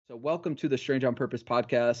So, welcome to the Strange on Purpose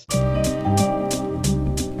podcast.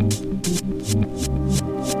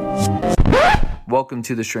 Welcome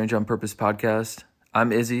to the Strange on Purpose podcast.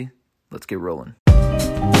 I'm Izzy. Let's get rolling.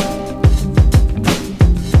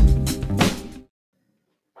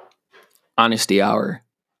 Honesty hour.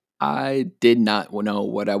 I did not know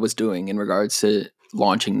what I was doing in regards to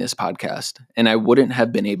launching this podcast, and I wouldn't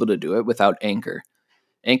have been able to do it without Anchor.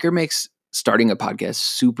 Anchor makes starting a podcast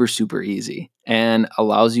super, super easy and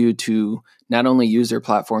allows you to not only use their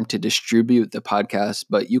platform to distribute the podcast,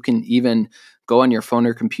 but you can even go on your phone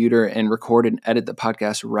or computer and record and edit the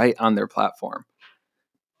podcast right on their platform.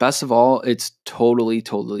 Best of all, it's totally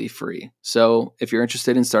free. So if you're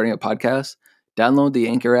interested in starting a podcast, download the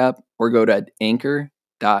Anchor app or go to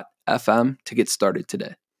anchor.fm to get started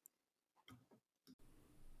today.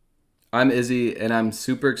 I'm Izzy, and I'm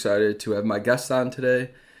super excited to have my guest on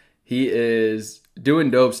today. He is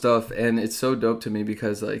doing dope stuff, and it's so dope to me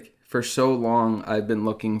because, for so long, I've been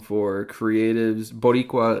looking for creatives,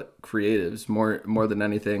 Boricua creatives, more than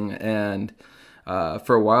anything, and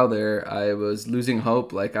for a while there, I was losing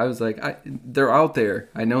hope. They're out there.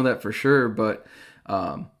 I know that for sure, but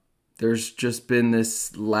there's just been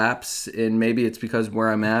this lapse in, maybe it's because where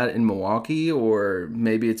I'm at in Milwaukee, or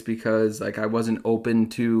maybe it's because I wasn't open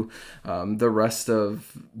to the rest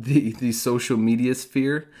of the social media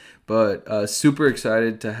sphere. But super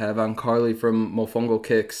excited to have on Carly from Mofongo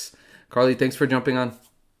Kicks. Carly, thanks for jumping on.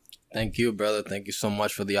 Thank you, brother. Thank you so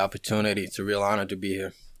much for the opportunity. It's a real honor to be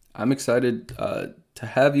here. I'm excited to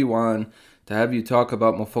have you on, to have you talk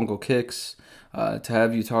about Mofongo Kicks, to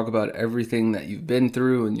have you talk about everything that you've been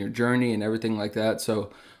through and your journey and everything like that. So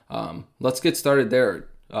let's get started there.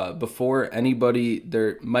 Before anybody,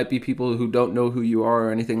 there might be people who don't know who you are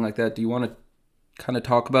or anything like that. Do you want to kind of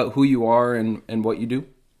talk about who you are and what you do?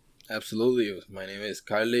 Absolutely. My name is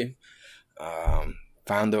Carly,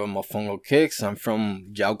 founder of Mofongo Kicks. I'm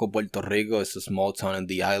from Yauco, Puerto Rico. It's a small town in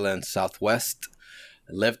the island southwest.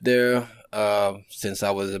 I lived there since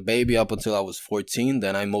I was a baby up until I was 14.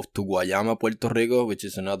 Then I moved to Guayama, Puerto Rico, which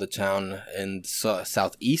is another town in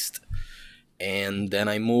southeast. And then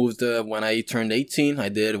I moved when I turned 18. I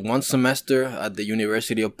did one semester at the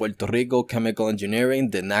University of Puerto Rico, chemical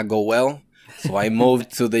engineering. Did not go well. So I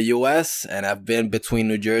moved to the U.S. and I've been between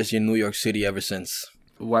New Jersey and New York City ever since.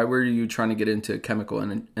 Why were you trying to get into chemical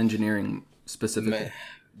and engineering specifically?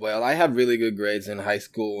 Well, I had really good grades in high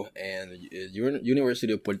school, and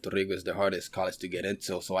University of Puerto Rico is the hardest college to get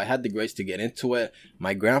into. So I had the grades to get into it.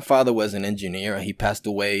 My grandfather was an engineer, and he passed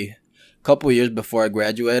away a couple years before I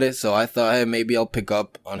graduated. So I thought, hey, maybe I'll pick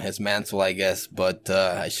up on his mantle, I guess. But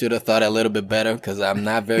I should have thought a little bit better because I'm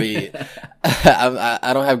not very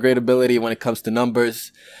I don't have great ability when it comes to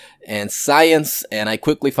numbers and science, and I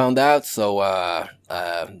quickly found out. So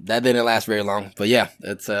that didn't last very long. But yeah,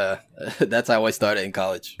 that's how I started in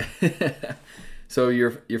college. So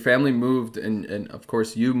your family moved, and of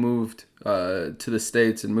course you moved to the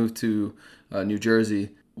States and moved to New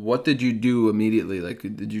Jersey. What did you do immediately?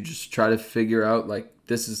 Did you just try to figure out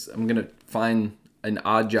I'm gonna find an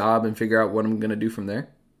odd job and figure out what I'm gonna do from there?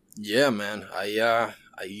 Yeah, man. I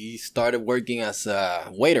started working as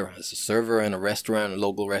a waiter, as a server in a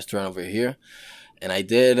local restaurant over here. And I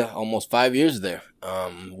did almost 5 years there.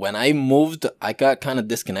 When I moved, I got kind of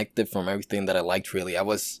disconnected from everything that I liked, really.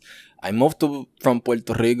 I moved from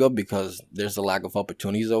Puerto Rico because there's a lack of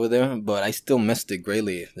opportunities over there, but I still missed it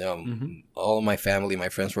greatly. All of my family, my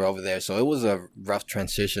friends were over there. So it was a rough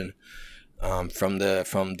transition from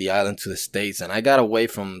the island to the States. And I got away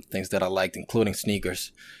from things that I liked, including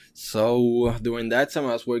sneakers. So during that time,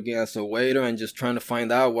 I was working as a waiter and just trying to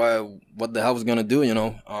find out what the hell I was gonna do.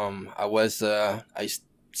 I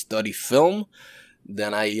studied film,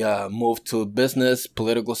 then I moved to business,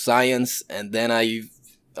 political science, and then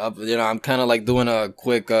I'm kind of doing a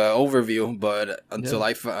quick overview. But until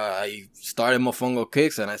I started Mofongo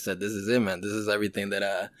Kicks, and I said, "This is it, man. This is everything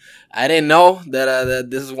that I didn't know that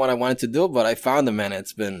this is what I wanted to do." But I found it, man.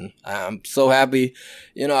 I'm so happy.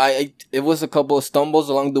 It was a couple of stumbles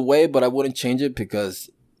along the way, but I wouldn't change it because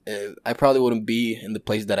I probably wouldn't be in the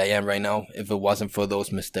place that I am right now if it wasn't for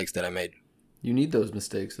those mistakes that I made. You need those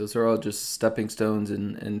mistakes. Those are all just stepping stones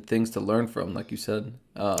and things to learn from, like you said.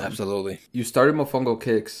 Absolutely. You started Mofongo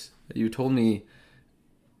Kicks. You told me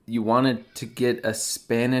you wanted to get a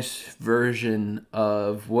Spanish version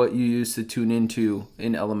of what you used to tune into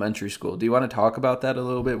in elementary school. Do you want to talk about that a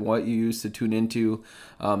little bit? What you used to tune into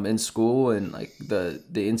in school and the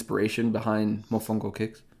inspiration behind Mofongo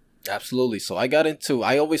Kicks? Absolutely. So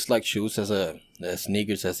I always liked shoes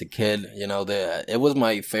sneakers as a kid. It was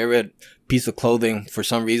my favorite piece of clothing for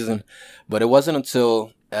some reason. But it wasn't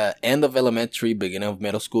until end of elementary, beginning of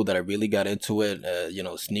middle school that I really got into it,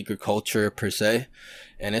 sneaker culture per se.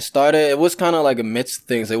 And it was kind of like a mixed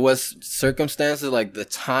things. It was circumstances like the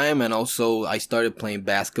time, and also I started playing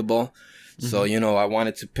basketball. So, I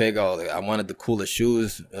wanted to pick I wanted the coolest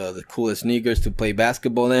shoes, the coolest sneakers to play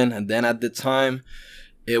basketball in. And then at the time,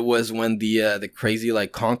 it was when the crazy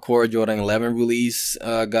like Concord Jordan 11 release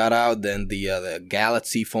got out, then the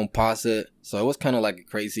Galaxy Foamposite. So it was kind of like a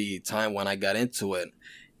crazy time when I got into it.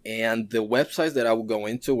 And the websites that I would go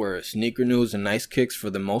into were Sneaker News and Nice Kicks for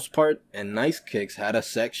the most part. And Nice Kicks had a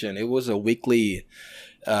section. It was a weekly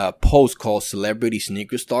post called Celebrity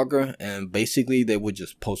Sneaker Stalker, and basically they would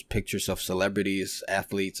just post pictures of celebrities,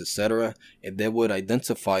 athletes, etc., and they would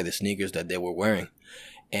identify the sneakers that they were wearing.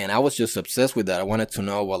 And I was just obsessed with that. I wanted to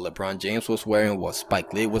know what LeBron James was wearing, what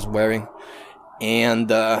Spike Lee was wearing. And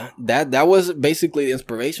that was basically the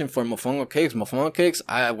inspiration for Mofongo Kicks. Mofongo Kicks,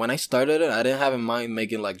 when I started it, I didn't have in mind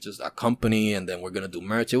making like just a company and then we're going to do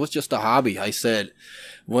merch. It was just a hobby. I said,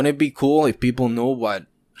 wouldn't it be cool if people knew what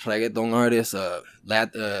reggaeton artists,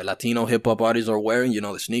 Latino hip-hop artists are wearing,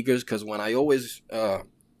 the sneakers? Because when I always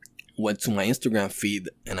went to my Instagram feed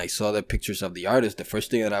and I saw the pictures of the artists, the first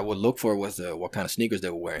thing that I would look for was what kind of sneakers they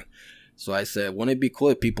were wearing. So I said, wouldn't it be cool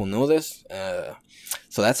if people knew this?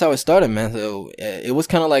 So that's how it started, man. So it was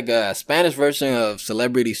kind of like a Spanish version of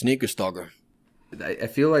Celebrity Sneaker Stalker. I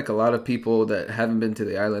feel like a lot of people that haven't been to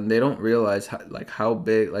the island, they don't realize how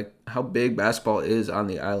big basketball is on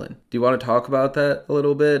the island. Do you want to talk about that a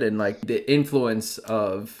little bit and like the influence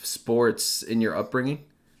of sports in your upbringing?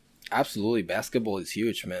 Absolutely. Basketball is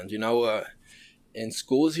huge, man. In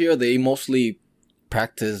schools here, they mostly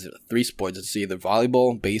practice 3 sports. It's either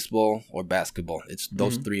volleyball, baseball, or basketball. It's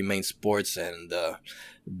those 3 main sports, and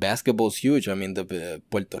basketball is huge. I mean, the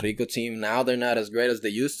Puerto Rico team, now they're not as great as they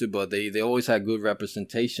used to, but they always had good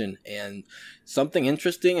representation. And something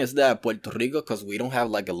interesting is that Puerto Rico, because we don't have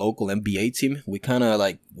like a local NBA team, we kind of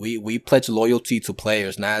like, we pledge loyalty to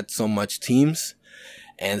players, not so much teams.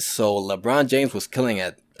 And so LeBron James was killing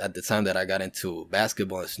it at the time that I got into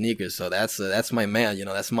basketball and sneakers. So that's my man,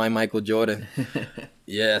 that's my Michael Jordan.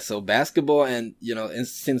 Yeah, so basketball, and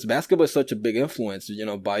since basketball is such a big influence,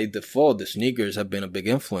 by default the sneakers have been a big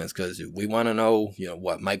influence, because we want to know,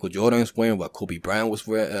 what Michael Jordan is wearing, what Kobe Bryant was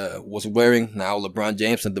wearing, now LeBron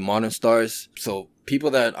James and the modern stars. So people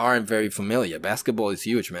that aren't very familiar, basketball is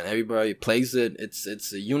huge, man. Everybody plays it.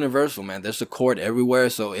 It's a universal, man. There's a court everywhere,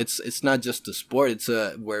 so it's not just a sport. It's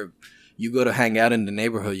where you go to hang out in the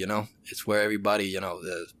neighborhood, It's where everybody,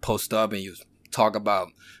 post up and you talk about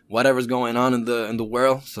whatever's going on in the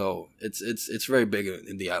world. So it's very big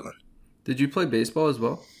in the island. Did you play baseball as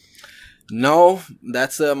well? No,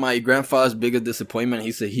 that's my grandfather's biggest disappointment.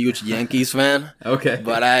 He's a huge Yankees fan. Okay.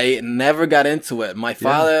 But I never got into it. My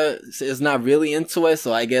father is not really into it,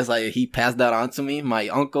 so I guess he passed that on to me. My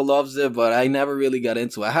uncle loves it, but I never really got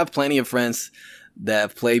into it. I have plenty of friends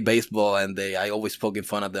that play baseball, and I always poking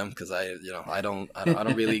fun at them because I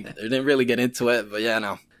didn't really get into it. But yeah,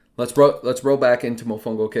 no. Let's roll back into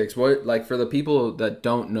Mofongo Kicks. What, like, for the people that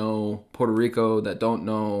don't know Puerto Rico, that don't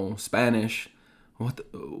know Spanish,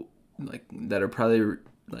 that are probably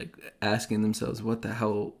like asking themselves, what the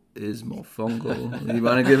hell is Mofongo? You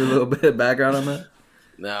want to give a little bit of background on that?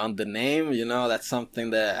 Now, the name, that's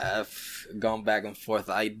something that I've gone back and forth.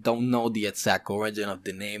 I don't know the exact origin of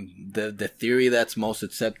the name. The theory that's most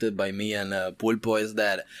accepted by me and Pulpo is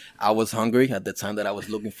that I was hungry at the time that I was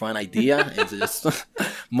looking for an idea. And just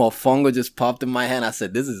Mofongo just popped in my head. I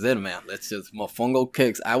said, this is it, man. Let's just Mofongo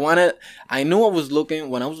Kicks. when I was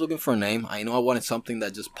looking for a name, I knew I wanted something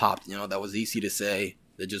that just popped, that was easy to say,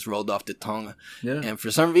 that just rolled off the tongue. Yeah. And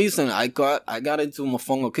for some reason, I got into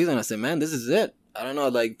Mofongo Kicks, and I said, man, this is it. I don't know,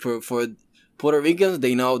 like for Puerto Ricans,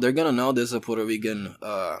 they're gonna know this is a Puerto Rican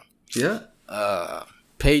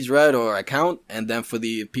page, right, or account. And then for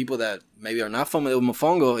the people that maybe are not familiar with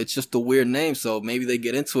Mofongo, it's just a weird name, so maybe they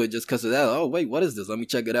get into it just because of that. Oh wait, what is this? Let me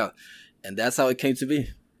check it out. And that's how it came to be.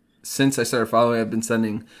 Since I started following, I've been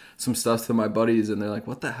sending some stuff to my buddies, and they're like,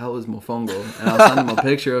 what the hell is Mofongo? And I'll send them a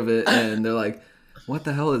picture of it, and they're like, what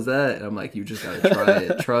the hell is that? And I'm like, you just gotta try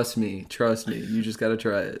it. Trust me, you just gotta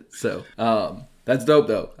try it. So that's dope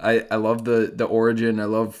though. I love the origin. I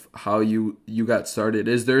love how you got started.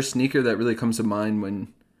 Is there a sneaker that really comes to mind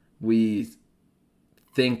when we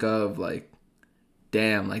think of like,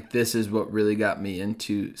 damn, like this is what really got me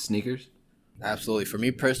into sneakers? Absolutely. For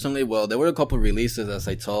me personally, well, there were a couple of releases, as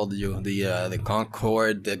I told you, the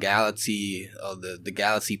Concord, the Galaxy, the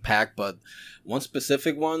Galaxy Pack, but one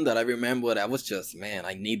specific one that I remember that was just, man,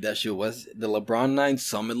 I need that shoe, was the LeBron 9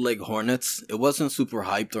 Summit Lake Hornets. It wasn't super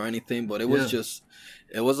hyped or anything, but it was just,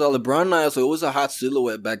 It was a LeBron Nile, so it was a hot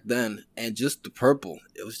silhouette back then. And just the purple,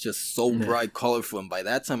 it was just so bright, colorful. And by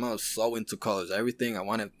that time, I was so into colors. Everything, I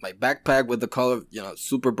wanted my backpack with the color,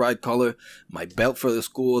 super bright color, my belt for the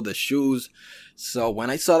school, the shoes. So when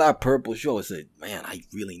I saw that purple shoe, I said, man, I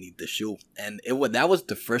really need this shoe. And that was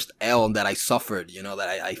the first L that I suffered,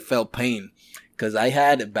 that I felt pain. Because I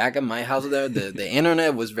had, back at my house there, the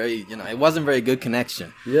internet was very, it wasn't very good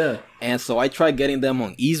connection. Yeah. And so I tried getting them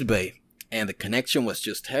on eBay. And the connection was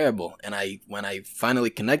just terrible. And when I finally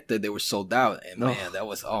connected, they were sold out. And man, that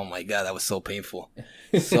was, oh my God, that was so painful.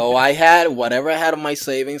 So I had whatever I had of my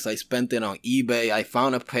savings. I spent it on eBay. I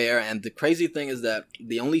found a pair. And the crazy thing is that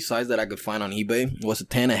the only size that I could find on eBay was a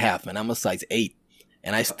 10.5. And I'm a size 8.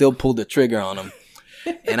 And I still pulled the trigger on them.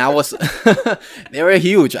 And I was, they were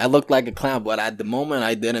huge. I looked like a clown. But at the moment,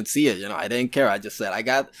 I didn't see it. I didn't care. I just said, I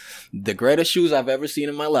got the greatest shoes I've ever seen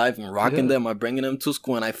in my life. I'm rocking them. I'm bringing them to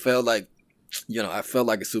school. And I felt like, I felt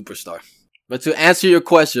like a superstar. But to answer your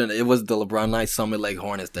question, it was the LeBron Knight Summit Lake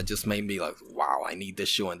Hornets that just made me like, wow, I need this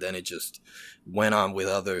shoe. And then it just went on with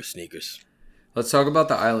other sneakers. Let's talk about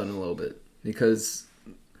the island a little bit, because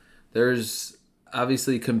there's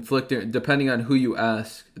obviously conflicting, depending on who you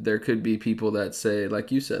ask. There could be people that say,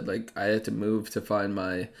 like you said, like, I had to move to find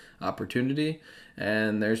my opportunity.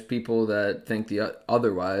 And there's people that think the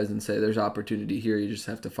otherwise and say there's opportunity here, you just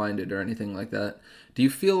have to find it, or anything like that. Do you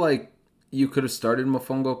feel like you could have started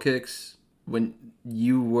Mofongo Kicks when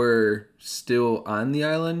you were still on the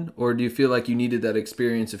island? Or do you feel like you needed that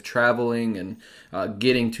experience of traveling and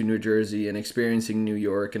getting to New Jersey and experiencing New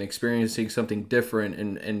York and experiencing something different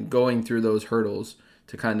and going through those hurdles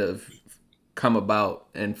to kind of come about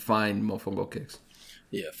and find Mofongo Kicks?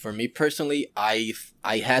 Yeah, for me personally, I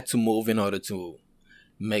had to move in order to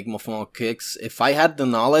make Mofongo Kicks. If I had the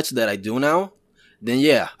knowledge that I do now, then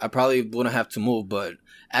yeah, I probably wouldn't have to move. But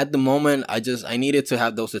at the moment, I needed to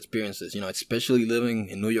have those experiences, especially living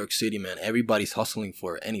in New York City, man. Everybody's hustling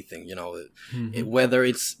for anything, whether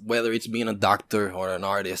it's being a doctor or an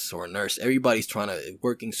artist or a nurse, everybody's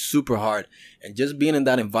working super hard. And just being in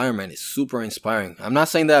that environment is super inspiring. I'm not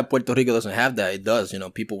saying that Puerto Rico doesn't have that. It does,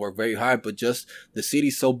 people work very hard, but just the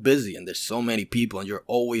city's so busy and there's so many people and you're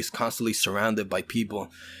always constantly surrounded by people.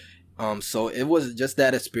 So it was just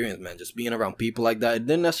that experience, man, just being around people like that. It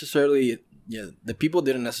didn't necessarily, the people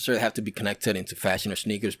didn't necessarily have to be connected into fashion or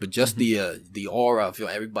sneakers, but just the aura of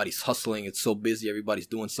everybody's hustling. It's so busy. Everybody's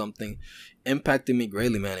doing something. Impacted me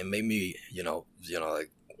greatly, man. It made me, like,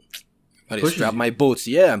 strap my boots,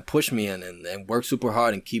 and push me and work super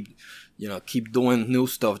hard and keep doing new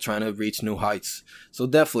stuff, trying to reach new heights. So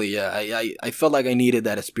definitely, I felt like I needed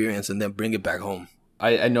that experience and then bring it back home.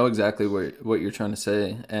 I know exactly what you're trying to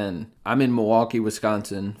say. And I'm in Milwaukee,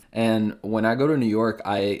 Wisconsin. And when I go to New York,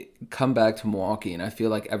 I come back to Milwaukee and I feel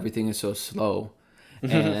like everything is so slow.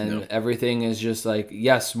 And everything is just like,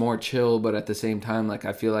 yes, more chill. But at the same time, like,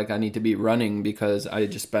 I feel like I need to be running because I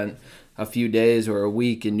just spent a few days or a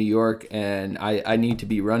week in New York and I need to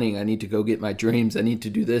be running. I need to go get my dreams. I need to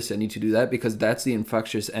do this. I need to do that, because that's the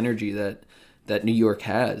infectious energy that New York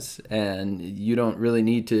has, and you don't really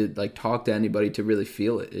need to like talk to anybody to really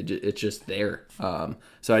feel it. It's just there.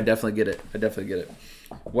 So I definitely get it.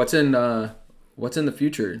 What's in the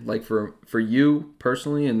future, like for you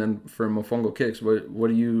personally, and then for Mofongo Kicks? What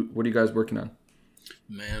are you guys working on?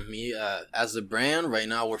 Man, me as a brand right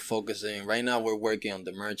now, we're working on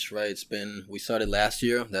the merch. Right, we started last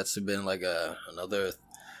year. That's been like a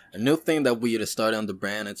new thing that we just started on the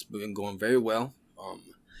brand. It's been going very well.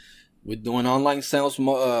 We're doing online sales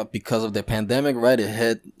because of the pandemic, right? It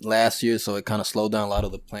hit last year, so it kind of slowed down a lot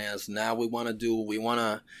of the plans. Now we want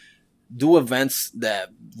to do events that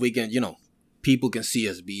we can, people can see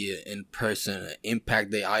us, be in person, impact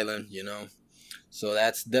the island, So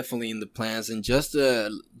that's definitely in the plans, and just a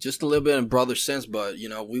little bit in broader sense. But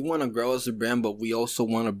we want to grow as a brand, but we also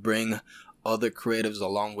want to bring other creatives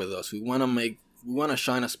along with us. We want to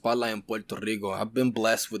shine a spotlight in Puerto Rico. I've been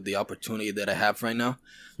blessed with the opportunity that I have right now,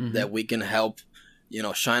 that we can help,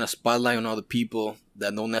 shine a spotlight on other people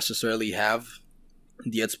that don't necessarily have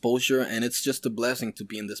the exposure. And it's just a blessing to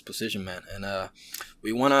be in this position, man. And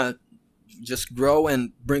we want to just grow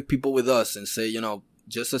and bring people with us and say,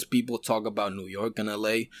 just as people talk about New York and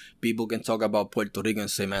LA, people can talk about Puerto Rico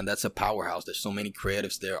and say, man, that's a powerhouse. There's so many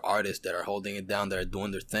creatives there, artists that are holding it down, that are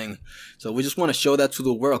doing their thing. So we just want to show that to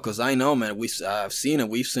the world, because I know, man, I've seen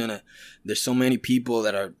it. There's so many people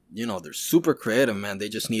that are, they're super creative, man. They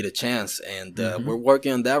just need a chance. And we're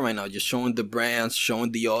working on that right now, just showing the brands,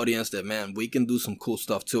 showing the audience that, man, we can do some cool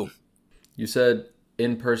stuff too. You said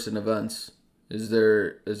in-person events. Is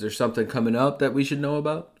there something coming up that we should know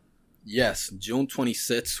about? Yes, June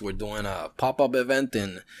 26th, we're doing a pop-up event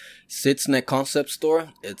in Sitsnet Concept Store.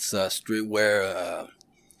 It's a streetwear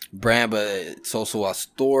brand, but it's also a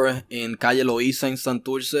store in Calle Loíza in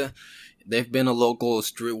Santurce. They've been a local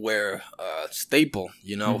streetwear staple,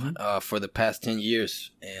 for the past 10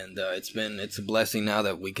 years, and it's a blessing now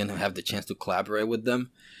that we can have the chance to collaborate with them.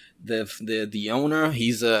 The owner,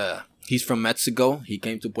 he's from Mexico. He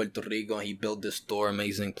came to Puerto Rico and he built this store,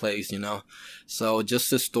 amazing place, So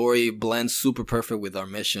just the story blends super perfect with our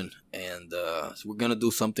mission, and so we're gonna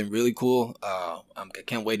do something really cool. I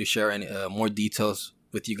can't wait to share any more details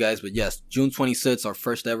with you guys. But yes, June 26th, our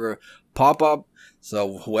first ever pop up.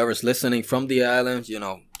 So whoever's listening from the island,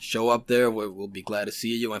 show up there. We'll be glad to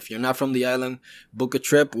see you. And if you're not from the island, book a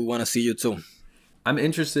trip. We want to see you too. I'm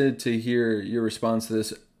interested to hear your response to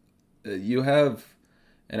this. You have,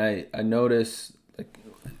 and I notice, like,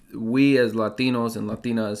 we as Latinos and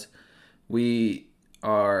Latinas, we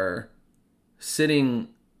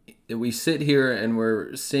sit here and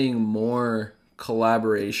we're seeing more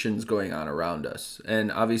collaborations going on around us,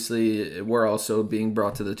 and obviously we're also being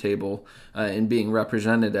brought to the table and being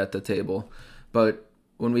represented at the table. But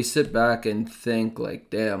when we sit back and think, like,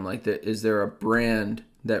 damn, like, is there a brand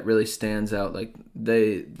that really stands out? Like,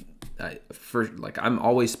 I'm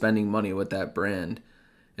always spending money with that brand.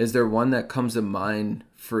 Is there one that comes to mind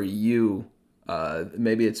for you?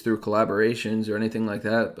 Maybe it's through collaborations or anything like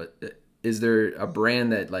that, but is there a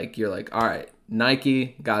brand that, like, you're like, all right,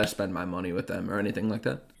 Nike, gotta spend my money with them, or anything like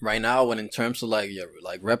that? Right now, when in terms of like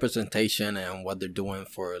representation and what they're doing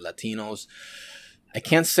for Latinos, I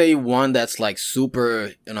can't say one that's like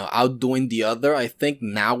super, outdoing the other. I think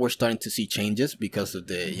now we're starting to see changes because of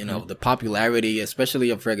the, the popularity,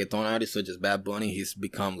 especially of reggaeton artists such as Bad Bunny. He's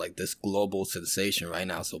become like this global sensation right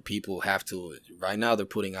now. So people right now they're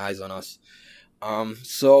putting eyes on us.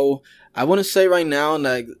 So I wouldn't say right now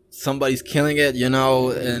like somebody's killing it,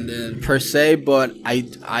 and per se, but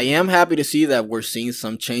I am happy to see that we're seeing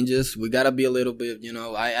some changes. We gotta be a little bit,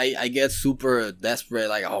 I get super desperate,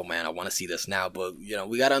 like, oh man, I want to see this now, but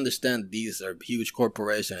we gotta understand these are huge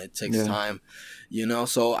corporations. It takes time,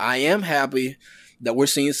 so I am happy that we're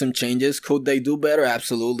seeing some changes. Could they do better?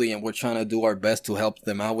 Absolutely, and we're trying to do our best to help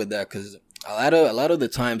them out with that, because a lot of the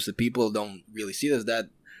times the people don't really see this, that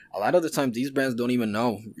a lot of the times these brands don't even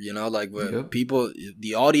know, people,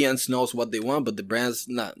 the audience knows what they want, but the brands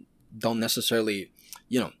don't necessarily,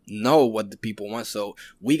 know what the people want. So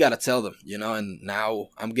we got to tell them, and now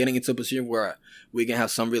I'm getting into a position where we can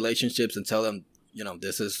have some relationships and tell them,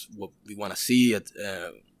 this is what we want to see,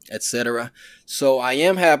 etc. So I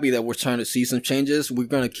am happy that we're trying to see some changes. We're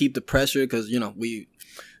going to keep the pressure because,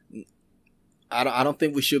 I don't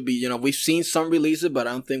think we should be, we've seen some releases, but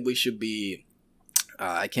I don't think we should be,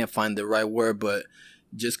 I can't find the right word, but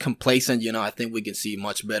just complacent. I think we can see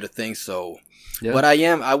much better things. So, but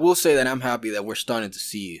I will say that I'm happy that we're starting to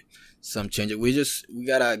see some changes. We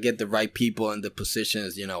gotta get the right people in the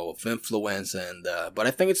positions, of influence, and but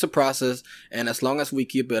I think it's a process, and as long as we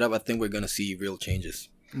keep it up, I think we're gonna see real changes.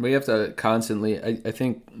 We have to constantly, I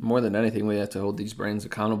think more than anything, we have to hold these brands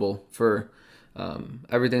accountable for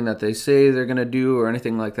everything that they say they're gonna do or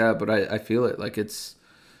anything like that. But I feel it, like,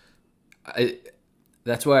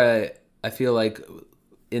 that's why I feel like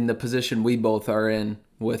in the position we both are in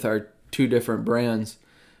with our two different brands,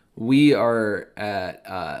 we are at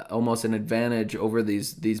almost an advantage over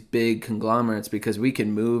these big conglomerates, because we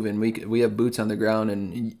can move and we have boots on the ground,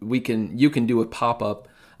 and you can do a pop-up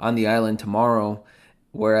on the island tomorrow,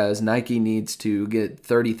 whereas Nike needs to get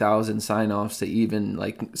 30,000 sign-offs to even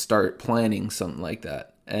like start planning something like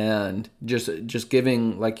that. And just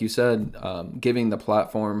giving, like you said, giving the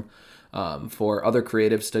platform for other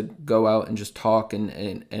creatives to go out and just talk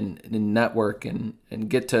and network and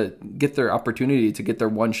get their opportunity to get their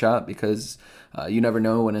one shot, because you never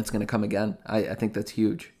know when it's going to come again. I think that's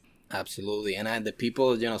huge. Absolutely. And the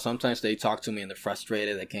people, sometimes they talk to me and they're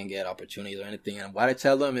frustrated, they can't get opportunities or anything. And what I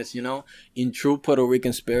tell them is, in true Puerto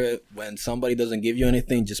Rican spirit, when somebody doesn't give you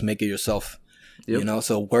anything, just make it yourself. Yep.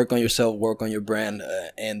 So work on yourself, work on your brand,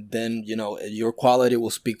 and then, your quality will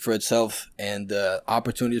speak for itself, and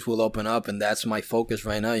opportunities will open up. And that's my focus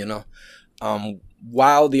right now,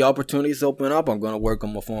 while the opportunities open up, I'm going to work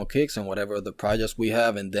on my phone kicks and whatever the projects we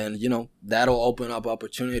have. And then, that'll open up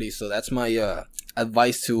opportunities. So that's my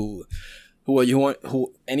advice to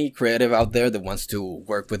any creative out there that wants to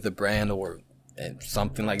work with the brand or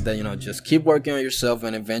something like that. Just keep working on yourself,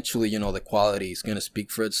 and eventually, the quality is going to speak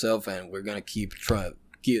for itself, and we're going to keep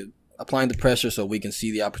applying the pressure so we can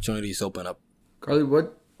see the opportunities open up. Carly,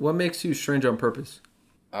 what makes you Strange on Purpose?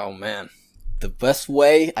 Oh man, The best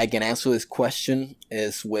way I can answer this question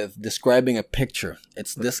is with describing a picture.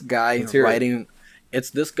 It's this guy riding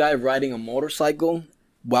a motorcycle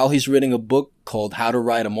while he's reading a book called How to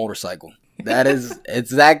Ride a Motorcycle. That is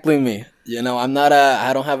exactly me. You know, I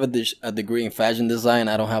don't have a degree in fashion design.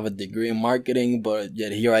 I don't have a degree in marketing, but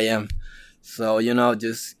yet here I am. So, you know,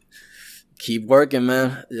 just keep working,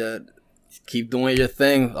 man. Yeah, keep doing your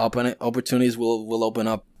thing. Opportunities will open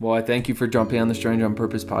up. Well, I thank you for jumping on the Strange on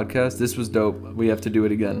Purpose podcast. This was dope. We have to do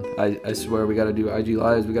it again. I swear we got to do IG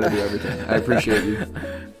Lives. We got to do everything. I appreciate you.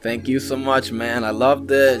 Thank you so much, man. I loved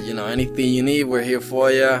it. You know, anything you need, we're here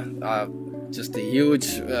for you. Just a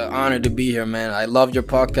huge honor to be here, man. I love your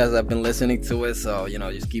podcast. I've been listening to it. So, you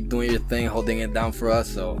know, just keep doing your thing, holding it down for us.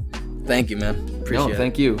 So thank you, man. Appreciate it.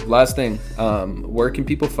 Thank you. Last thing, where can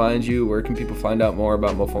people find you? Where can people find out more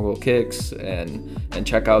about Mofongo Kicks and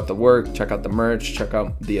check out the work, check out the merch, check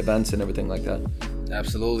out the events and everything like that?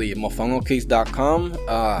 Absolutely. MofongoKicks.com,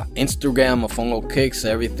 Instagram, Mofongo Kicks,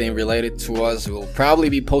 everything related to us will probably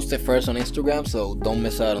be posted first on Instagram, so don't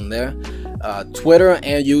miss out on there. Twitter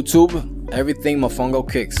and YouTube, everything Mofongo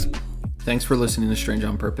Kicks. Thanks for listening to Strange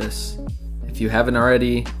on Purpose. If you haven't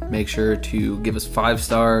already, make sure to give us 5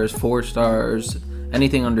 stars, 4 stars,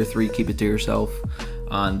 anything under 3, keep it to yourself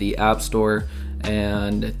on the App Store.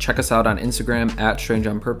 And check us out on Instagram at Strange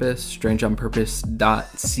on Purpose,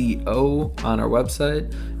 strangeonpurpose.co on our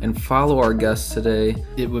website, and follow our guests today.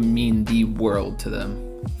 It would mean the world to them.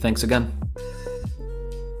 Thanks again.